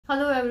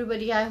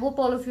everybody. I hope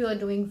all of you are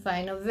doing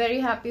fine. A very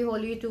happy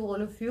Holi to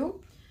all of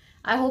you.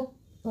 I hope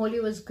Holi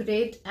was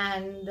great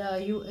and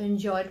you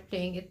enjoyed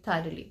playing it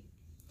thoroughly.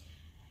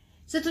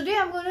 So today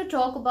I'm going to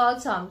talk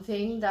about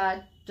something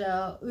that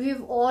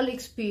we've all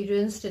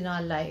experienced in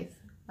our life.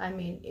 I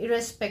mean,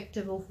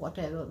 irrespective of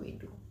whatever we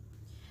do.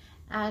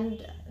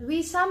 And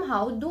we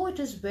somehow, though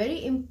it is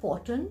very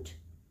important,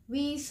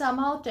 we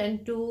somehow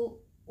tend to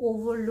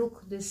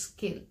overlook this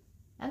skill.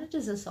 And it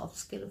is a soft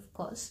skill, of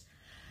course.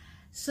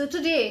 So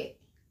today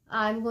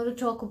I'm going to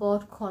talk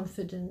about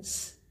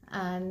confidence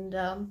and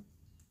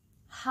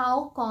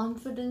how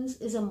confidence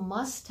is a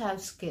must-have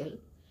skill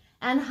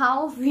and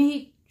how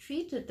we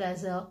treat it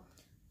as a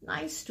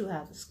nice to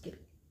have skill.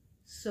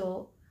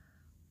 So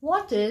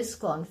what is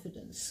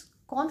confidence?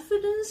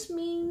 Confidence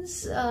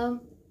means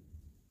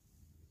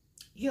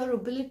your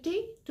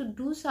ability to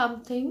do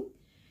something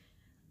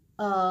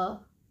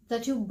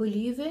that you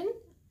believe in.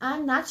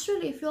 And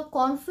naturally, if you're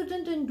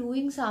confident in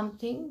doing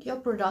something, your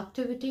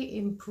productivity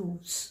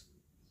improves.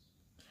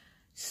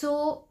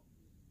 So,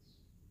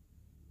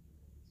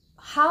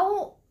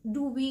 how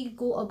do we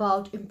go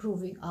about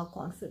improving our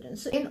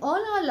confidence? So in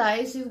all our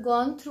lives, we've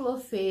gone through a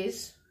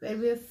phase where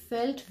we have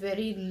felt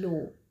very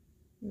low.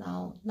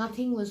 Now,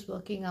 nothing was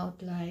working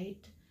out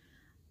right.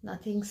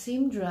 Nothing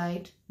seemed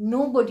right.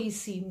 Nobody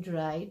seemed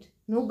right.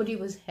 Nobody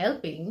was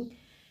helping.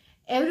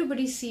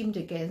 Everybody seemed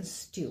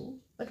against you.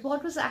 But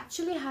what was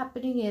actually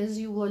happening is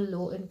you were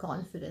low in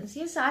confidence.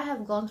 Yes, I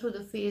have gone through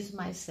the phase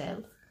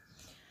myself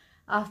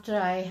after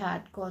I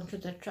had gone through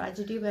the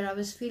tragedy where I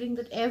was feeling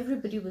that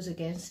everybody was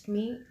against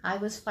me. I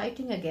was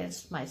fighting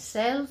against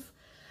myself.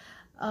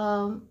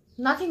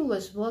 Nothing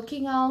was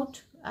working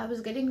out. I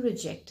was getting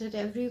rejected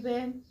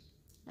everywhere.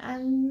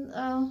 And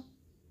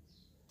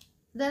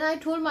then I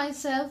told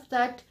myself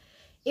that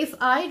if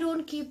I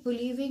don't keep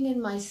believing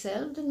in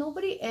myself, then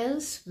nobody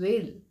else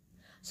will.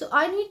 So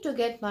I need to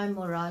get my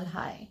morale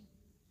high.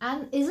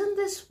 And isn't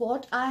this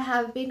what I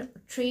have been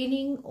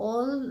training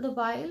all the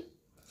while?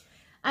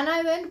 And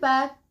I went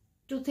back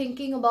to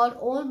thinking about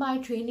all my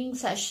training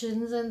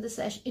sessions and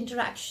the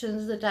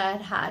interactions that I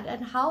had had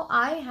and how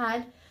I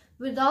had,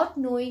 without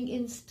knowing,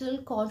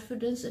 instilled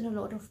confidence in a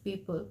lot of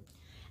people.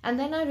 And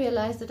then I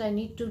realized that I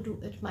need to do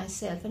it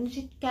myself and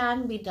it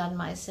can be done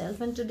myself.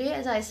 And today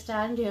as I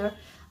stand here,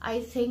 I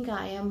think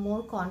I am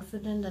more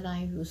confident than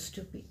I used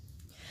to be.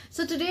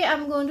 So today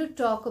I'm going to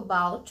talk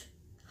about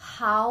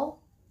how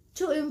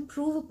to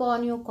improve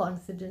upon your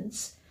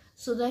confidence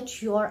so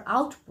that your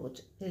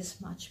output is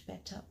much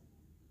better.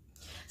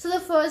 So the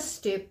first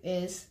step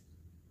is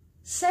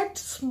set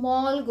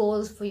small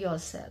goals for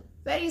yourself,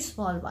 very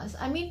small ones.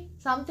 I mean,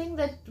 something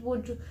that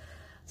would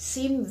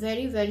seem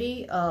very,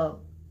 very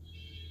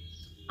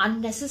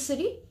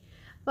unnecessary,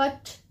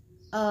 but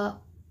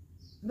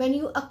when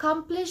you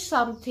accomplish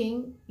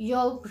something,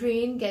 your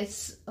brain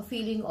gets a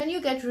feeling. When you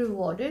get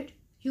rewarded,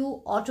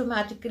 you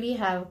automatically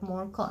have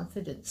more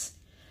confidence.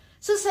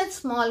 So set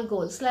small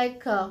goals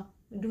like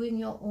doing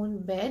your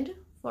own bed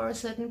for a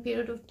certain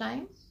period of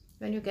time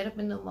when you get up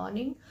in the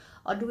morning,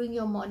 or doing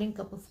your morning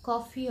cup of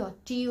coffee or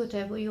tea,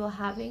 whatever you are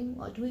having,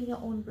 or doing your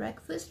own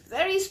breakfast.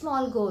 Very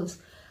small goals.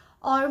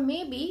 Or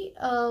maybe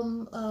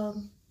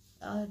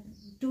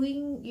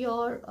doing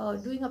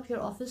up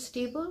your office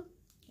table,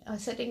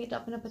 setting it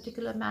up in a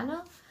particular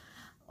manner,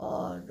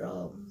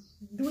 or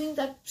doing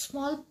that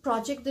small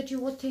project that you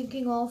were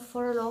thinking of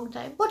for a long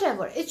time.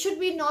 Whatever. It should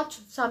be not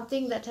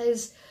something that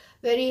is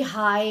very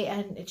high,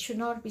 and it should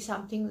not be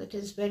something that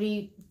is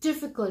very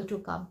difficult to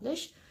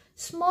accomplish.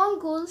 Small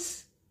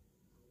goals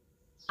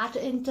at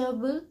an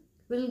interval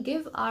will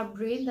give our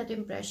brain that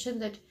impression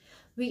that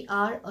we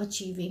are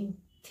achieving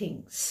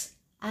things,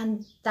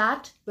 and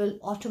that will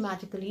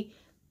automatically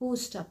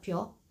boost up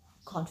your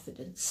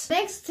confidence.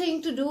 Next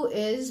thing to do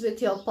is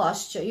with your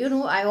posture. You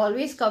know, I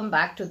always come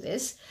back to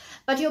this,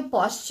 but your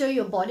posture,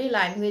 your body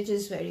language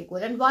is very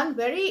good. And one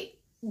very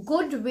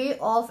good way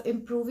of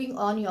improving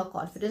on your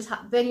confidence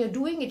when you're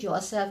doing it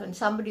yourself and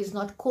somebody is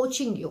not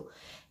coaching you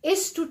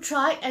is to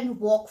try and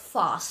walk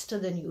faster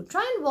than you.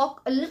 Try and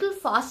walk a little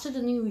faster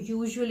than you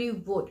usually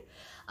would.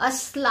 A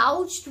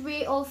slouched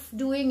way of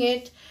doing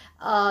it,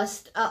 a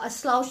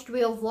slouched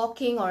way of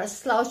walking or a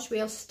slouched way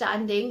of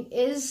standing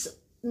is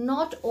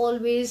not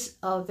always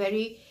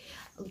very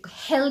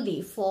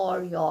healthy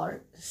for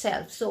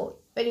yourself. So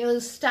when you're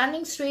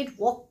standing straight,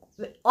 walk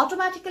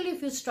automatically.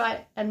 If you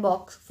try and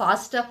walk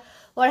faster,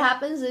 what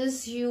happens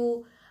is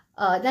you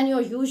than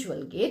your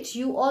usual gait,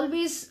 you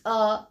always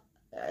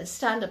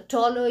stand up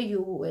taller.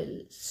 You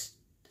will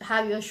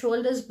have your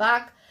shoulders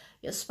back,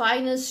 your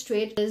spine is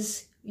straight.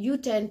 You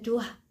tend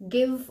to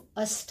give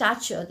a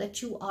stature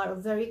that you are a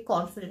very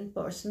confident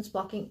person.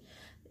 Walking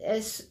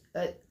is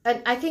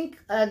and I think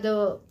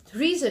the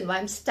reason why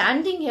I'm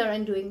standing here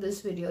and doing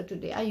this video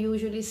today, I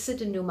usually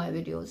sit and do my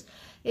videos,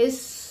 is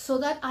so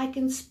that I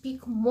can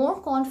speak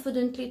more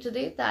confidently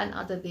today than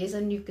other days,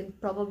 and you can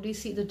probably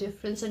see the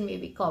difference and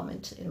maybe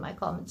comment in my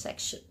comment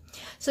section.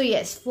 So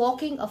yes,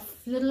 walking a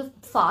little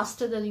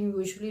faster than you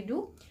usually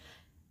do,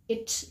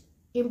 it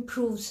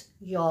improves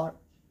your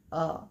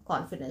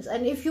confidence.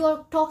 And if you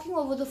are talking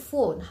over the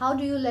phone, how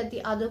do you let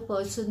the other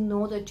person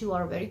know that you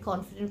are a very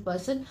confident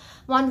person?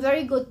 One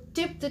very good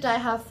tip that I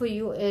have for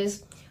you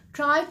is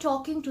try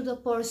talking to the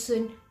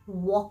person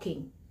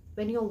walking.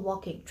 When you're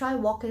walking, try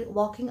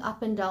walking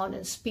up and down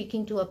and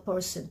speaking to a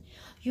person.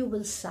 You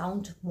will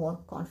sound more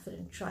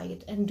confident. Try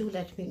it and do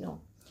let me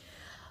know.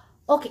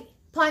 Okay,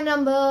 point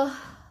number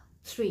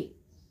 3.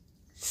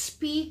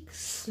 Speak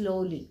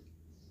slowly.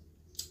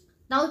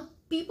 Now,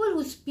 people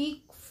who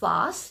speak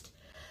fast,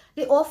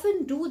 they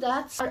often do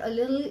that, are a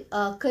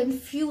little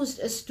confused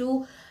as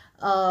to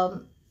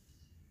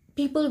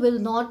people will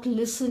not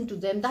listen to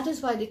them. That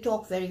is why they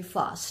talk very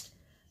fast.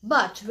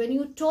 But when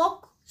you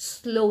talk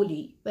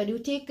slowly, when you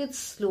take it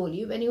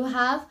slowly, when you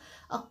have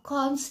a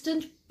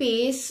constant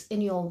pace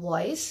in your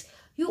voice,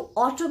 you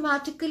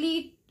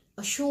automatically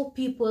show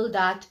people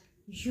that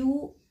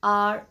you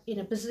are in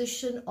a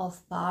position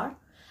of power.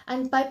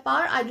 And by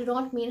power, I do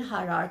not mean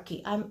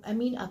hierarchy. I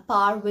mean a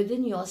power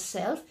within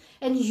yourself,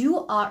 and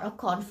you are a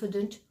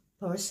confident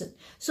person.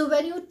 So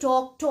when you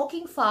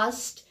talking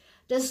fast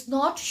does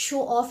not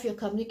show off your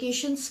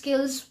communication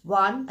skills.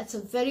 One, that's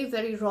a very,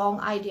 very wrong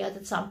idea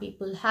that some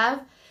people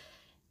have.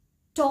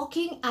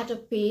 Talking at a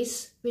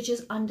pace which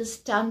is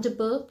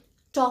understandable,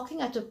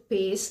 talking at a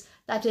pace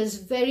that is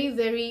very,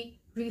 very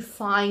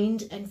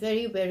refined and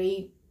very,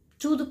 very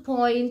to the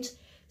point,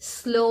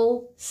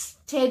 slow,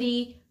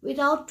 steady,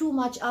 without too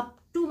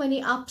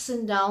many ups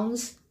and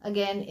downs,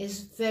 again,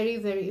 is very,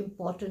 very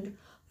important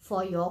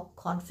for your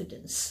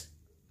confidence.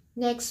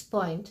 Next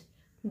point,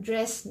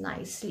 dress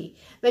nicely.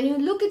 When you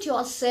look at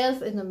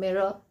yourself in the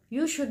mirror,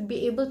 you should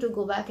be able to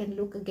go back and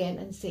look again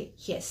and say,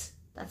 yes,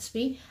 that's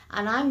me,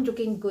 and I'm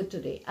looking good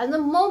today. And the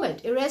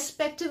moment,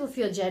 irrespective of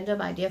your gender,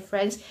 my dear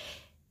friends,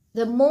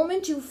 the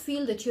moment you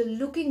feel that you're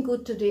looking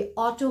good today,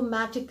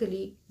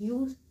 automatically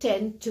you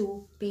tend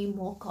to be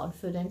more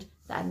confident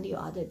than the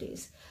other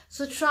days.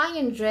 So try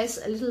and dress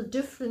a little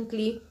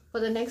differently for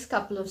the next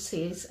couple of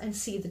days and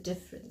see the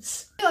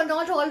difference. You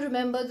not all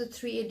remember the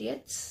 3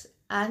 idiots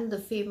and the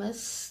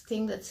famous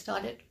thing that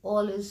started,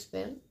 all is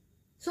well.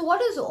 So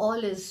what is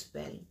all is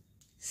well?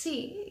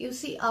 You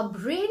see, our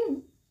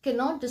brain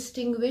cannot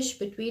distinguish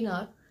between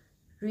a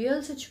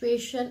real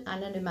situation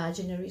and an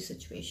imaginary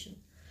situation.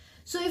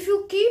 So if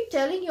you keep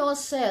telling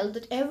yourself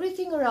that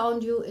everything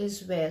around you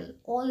is well,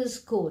 all is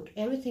good,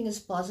 everything is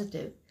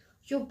positive,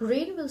 your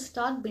brain will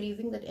start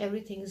believing that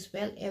everything is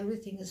well,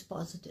 everything is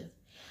positive.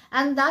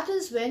 And that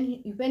is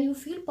when you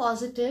feel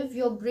positive,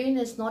 your brain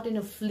is not in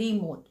a flee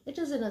mode, it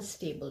is in a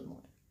stable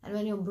mode. And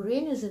when your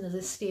brain is in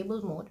a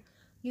stable mode,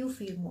 you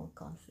feel more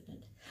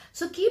confident.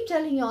 So keep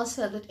telling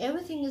yourself that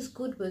everything is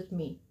good with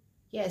me.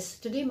 Yes,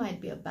 today might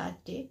be a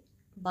bad day,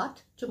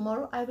 but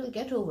tomorrow I will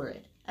get over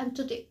it. And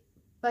today,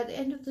 by the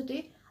end of the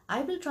day,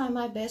 I will try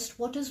my best,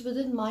 what is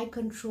within my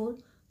control,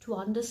 to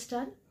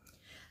understand.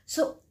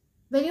 So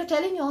when you're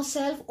telling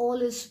yourself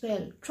all is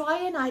well, try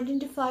and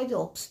identify the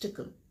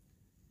obstacle.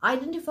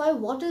 Identify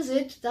what is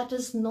it that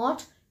is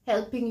not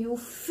helping you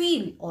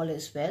feel all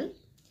is well.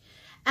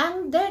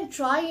 And then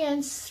try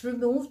and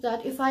remove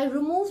that. If I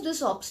remove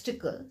this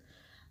obstacle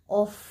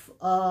of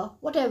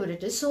whatever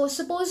it is. So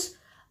suppose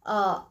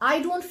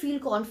I don't feel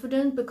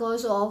confident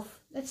because of,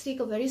 let's take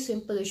a very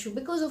simple issue,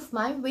 because of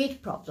my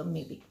weight problem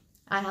maybe.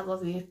 I have a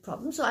weight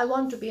problem, so I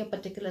want to be a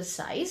particular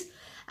size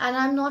and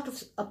I'm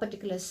not a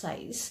particular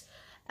size.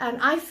 And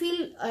I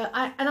feel,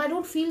 I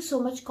don't feel so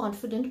much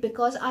confident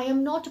because I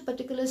am not a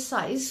particular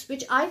size,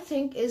 which I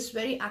think is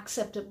very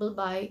acceptable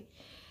by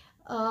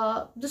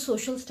the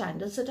social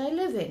standards that I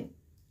live in.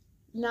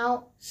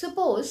 Now,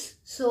 suppose,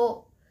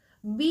 so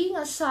being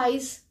a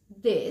size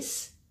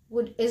this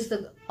is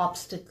the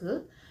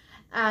obstacle.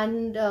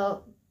 And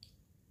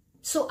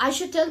so I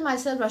should tell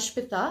myself,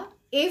 Rashmita,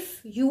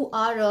 if you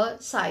are a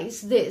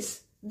size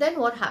this, then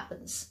what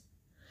happens?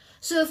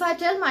 So if I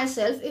tell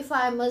myself, if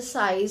I am a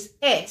size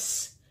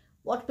S,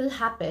 what will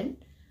happen?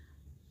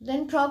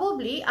 Then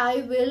probably I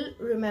will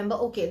remember,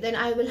 okay, then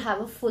I will have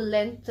a full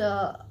length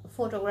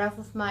photograph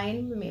of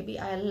mine. Maybe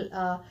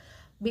I'll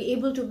be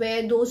able to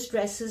wear those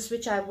dresses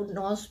which I would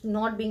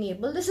not being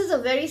able. This is a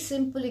very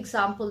simple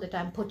example that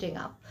I'm putting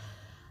up.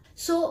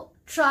 So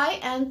try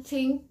and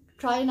think,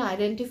 try and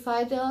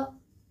identify the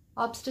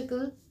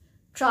obstacle.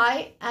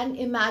 Try and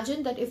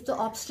imagine that if the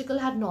obstacle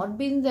had not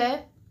been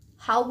there,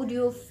 how would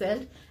you have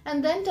felt?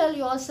 And then tell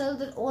yourself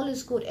that all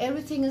is good,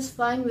 everything is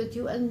fine with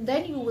you, and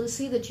then you will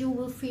see that you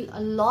will feel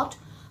a lot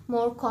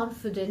more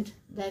confident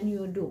than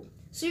you do.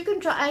 So you can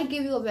try. I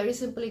give you a very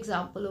simple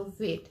example of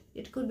weight.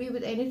 It could be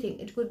with anything.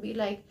 It could be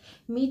like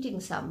meeting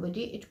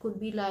somebody. It could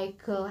be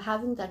like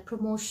having that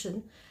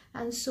promotion,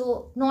 and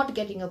so not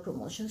getting a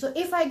promotion. So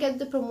if I get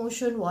the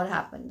promotion, what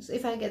happens?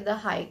 If I get the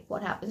hike,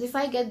 what happens? If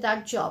I get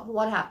that job,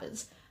 what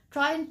happens?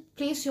 Try and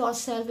place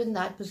yourself in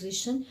that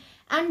position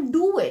and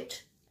do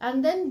it.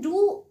 And then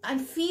do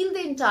and feel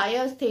the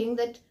entire thing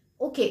that,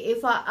 okay, if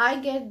I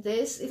get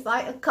this, if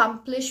I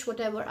accomplish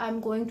whatever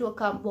I'm going to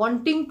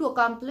wanting to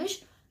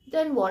accomplish,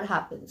 then what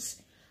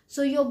happens?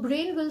 So your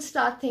brain will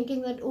start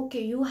thinking that,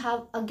 okay, you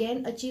have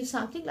again achieved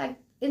something, like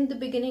in the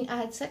beginning I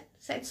had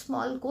set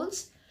small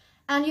goals,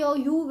 and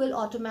you will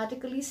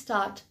automatically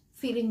start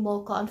feeling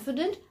more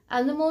confident.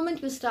 And the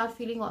moment you start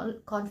feeling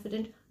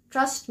confident,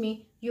 trust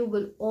me, you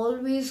will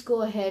always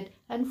go ahead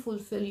and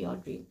fulfill your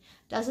dream.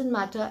 Doesn't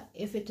matter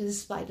if it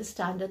is by the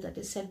standard that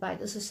is set by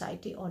the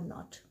society or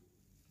not.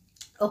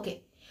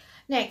 Okay,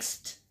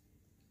 next,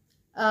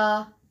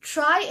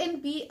 try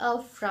and be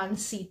a front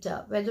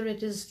seater, whether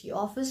it is the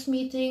office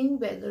meeting,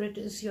 whether it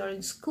is you're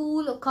in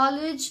school or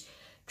college.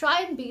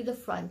 Try and be the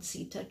front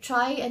seater.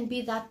 Try and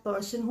be that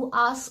person who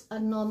asks a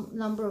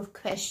number of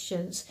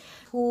questions,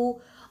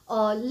 who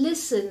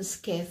listens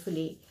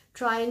carefully.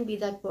 Try and be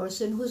that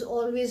person who's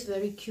always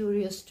very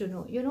curious to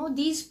know. You know,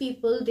 these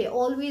people, they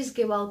always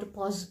give out a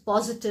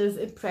positive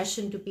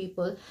impression to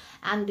people,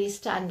 and they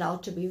stand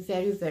out to be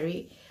very,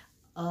 very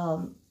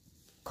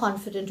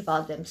confident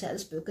about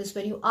themselves, because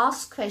when you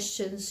ask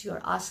questions,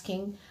 you're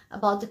asking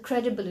about the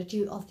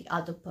credibility of the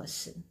other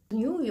person.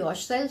 You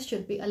yourself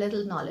should be a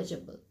little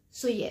knowledgeable.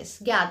 So yes,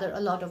 gather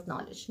a lot of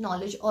knowledge.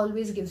 Knowledge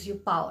always gives you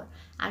power,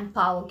 and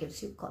power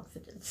gives you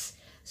confidence.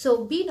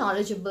 So be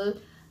knowledgeable.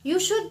 You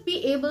should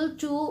be able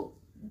to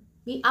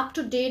be up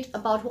to date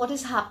about what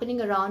is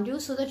happening around you,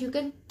 so that you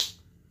can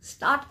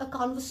start a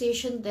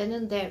conversation then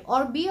and there,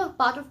 or be a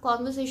part of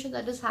conversation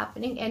that is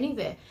happening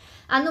anywhere.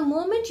 And the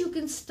moment you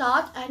can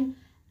start and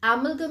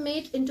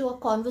amalgamate into a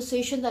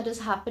conversation that is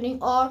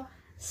happening, or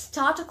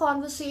start a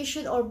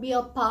conversation, or be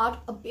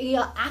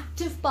an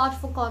active part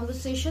for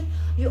conversation,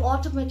 you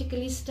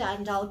automatically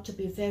stand out to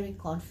be very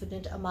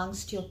confident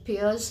amongst your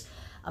peers,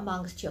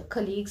 amongst your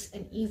colleagues,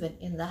 and even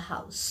in the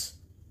house.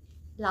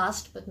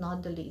 Last but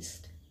not the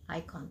least,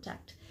 eye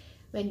contact.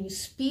 When you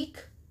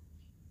speak,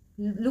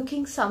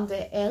 looking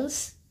somewhere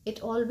else,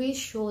 it always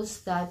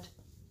shows that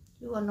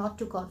you are not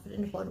too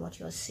confident about what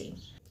you are saying.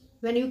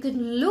 When you can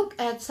look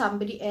at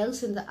somebody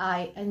else in the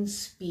eye and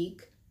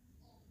speak,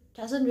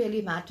 doesn't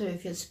really matter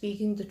if you're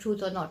speaking the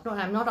truth or not. No,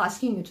 I'm not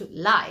asking you to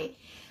lie,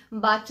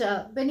 but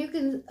when you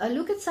can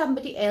look at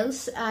somebody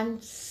else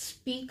and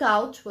speak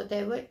out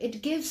whatever,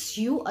 it gives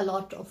you a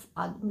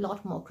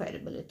lot more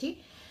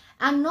credibility.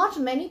 And not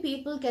many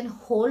people can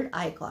hold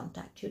eye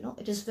contact, you know.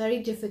 It is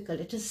very difficult.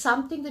 It is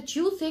something that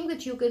you think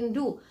that you can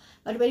do,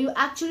 but when you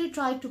actually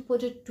try to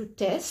put it to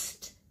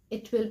test,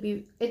 it will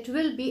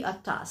be a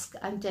task,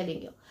 I'm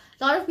telling you.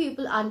 A lot of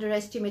people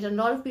underestimate, and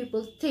a lot of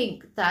people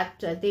think that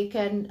they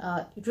can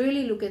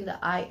really look in the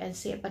eye and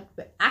say, but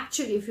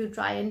actually if you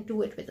try and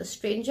do it with a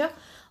stranger,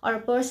 or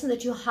a person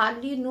that you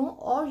hardly know,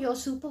 or your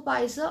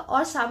supervisor,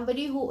 or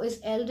somebody who is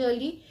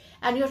elderly,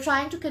 and you're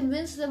trying to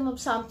convince them of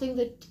something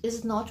that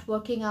is not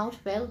working out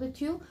well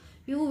with you,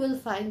 you will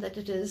find that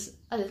it is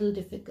a little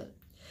difficult.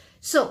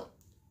 So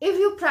if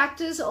you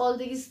practice all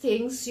these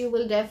things, you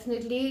will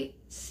definitely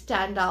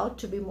stand out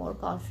to be more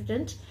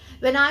confident.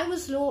 When I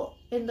was low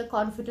in the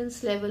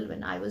confidence level,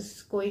 when I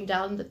was going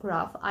down the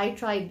graph, I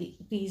tried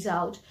these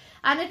out,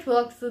 and it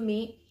worked for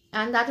me.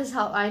 And that is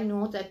how I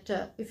know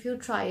that if you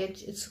try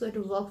it, it's going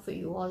to work for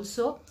you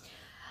also.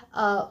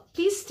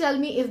 Please tell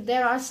me if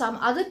there are some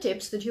other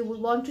tips that you would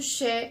want to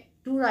share.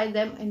 Do write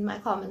them in my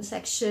comment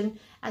section,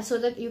 and so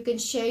that you can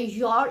share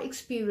your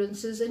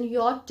experiences and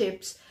your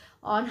tips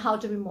on how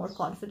to be more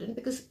confident,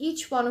 because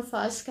each one of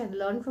us can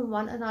learn from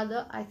one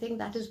another. I think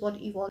that is what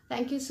evolves.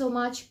 Thank you so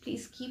much.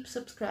 Please keep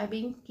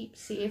subscribing, keep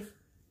safe,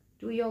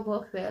 do your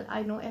work well.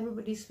 I know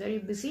everybody's very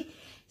busy,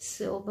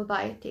 so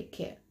bye-bye, take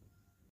care.